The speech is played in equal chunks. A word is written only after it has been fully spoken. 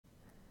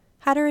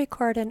How to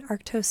record an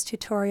Arctos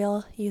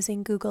tutorial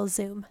using Google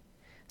Zoom.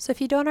 So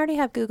if you don't already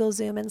have Google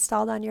Zoom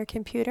installed on your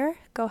computer,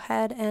 go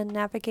ahead and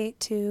navigate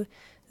to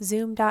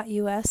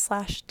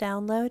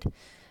zoom.us/download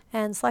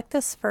and select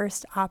this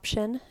first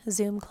option,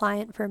 Zoom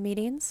Client for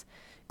Meetings.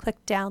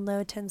 Click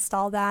Download to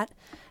install that.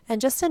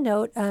 And just a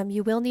note,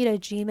 you will need a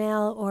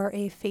Gmail or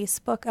a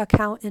Facebook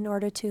account in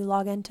order to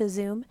log into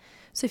Zoom.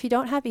 So if you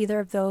don't have either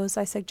of those,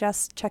 I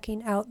suggest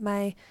checking out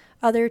my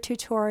other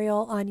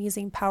tutorial on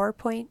using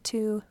PowerPoint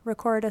to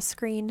record a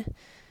screen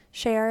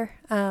share,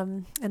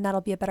 and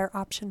that'll be a better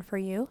option for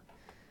you.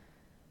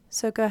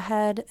 So go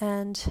ahead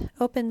and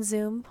open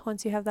Zoom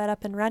once you have that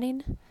up and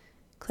running.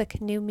 Click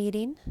New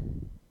Meeting.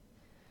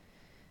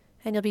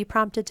 And you'll be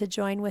prompted to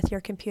join with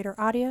your computer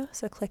audio,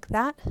 so click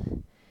that.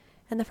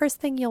 And the first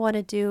thing you'll want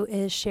to do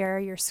is share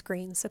your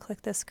screen. So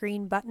click this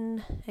green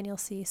button and you'll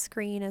see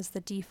screen as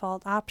the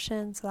default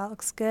option, so that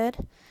looks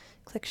good.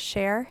 Click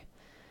Share.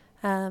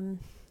 And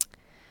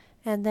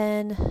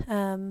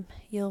then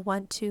you'll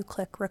want to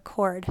click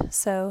Record.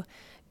 So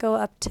go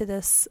up to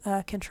this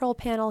control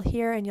panel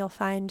here and you'll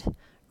find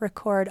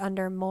Record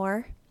under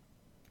More.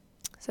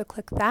 So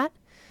click that.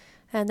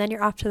 And then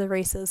you're off to the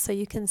races. So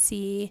you can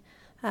see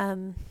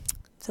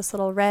this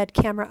little red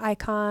camera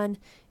icon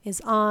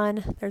is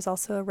on. There's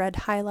also a red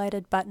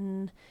highlighted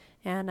button,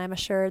 and I'm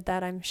assured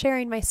that I'm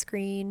sharing my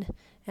screen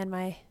and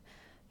my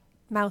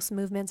mouse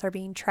movements are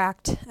being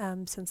tracked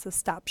since the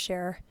Stop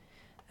Share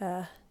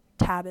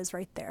tab is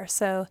right there.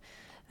 So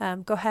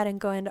go ahead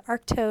and go into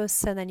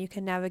Arctos, and then you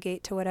can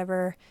navigate to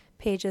whatever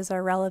pages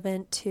are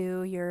relevant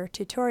to your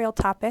tutorial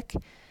topic,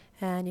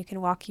 and you can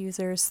walk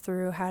users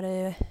through how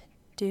to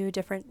do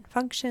different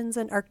functions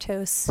in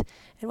Arctos.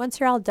 And once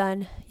you're all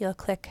done, you'll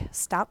click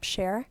Stop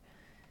Share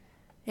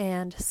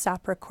and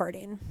Stop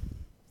Recording.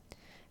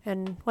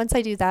 And once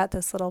I do that,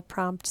 this little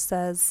prompt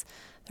says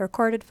the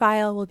recorded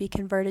file will be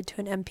converted to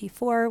an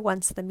MP4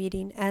 once the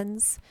meeting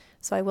ends.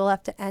 So I will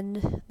have to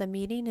end the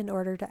meeting in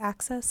order to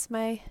access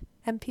my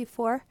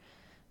MP4.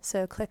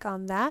 So click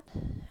on that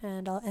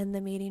and I'll end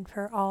the meeting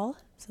for all.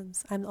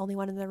 Since I'm the only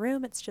one in the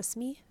room, it's just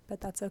me,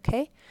 but that's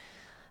okay.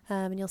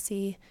 And you'll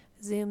see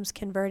Zoom's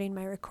converting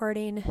my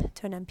recording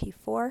to an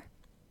MP4.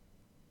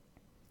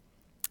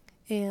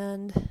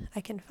 And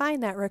I can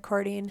find that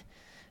recording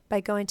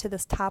by going to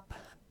this top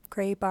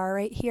gray bar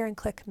right here and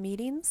click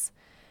Meetings.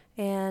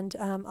 And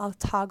I'll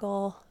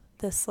toggle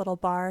this little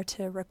bar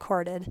to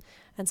Recorded.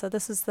 And so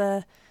this is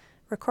the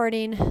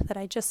recording that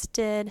I just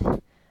did.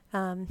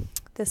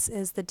 This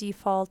is the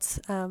default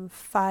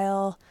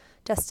file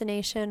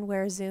destination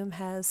where Zoom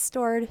has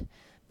stored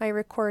my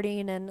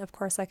recording, and of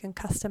course I can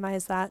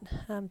customize that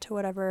to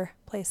whatever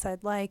place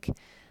I'd like,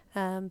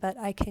 but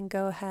I can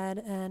go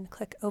ahead and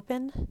click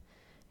Open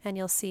and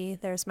you'll see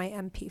there's my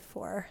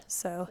MP4.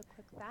 So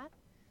click that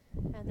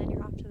and then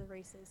you're off to the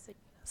races.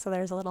 So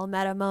there's a little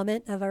meta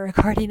moment of a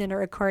recording and a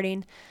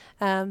recording.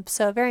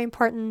 So very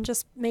important,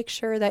 just make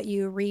sure that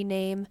you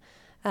rename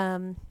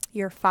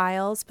your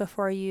files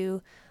before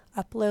you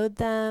upload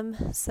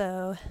them.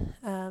 So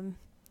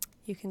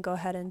you can go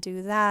ahead and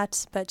do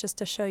that, but just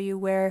to show you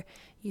where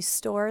you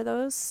store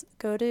those,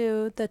 go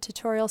to the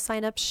tutorial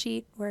sign-up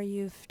sheet where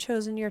you've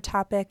chosen your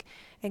topic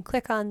and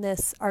click on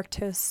this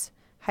Arctos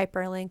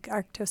hyperlink,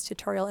 Arctos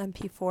tutorial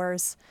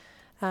MP4s,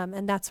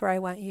 and that's where I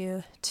want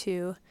you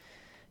to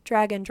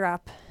drag and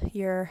drop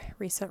your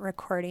recent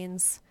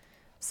recordings.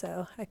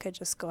 So I could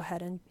just go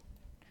ahead and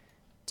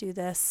do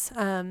this,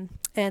 and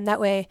that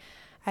way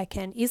I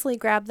can easily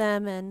grab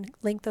them and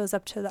link those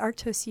up to the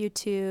Arctos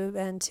YouTube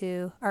and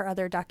to our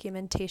other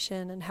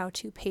documentation and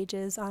how-to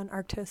pages on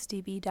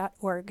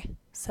arctosdb.org.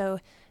 So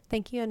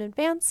thank you in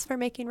advance for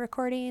making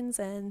recordings,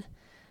 and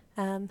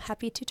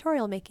happy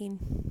tutorial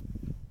making.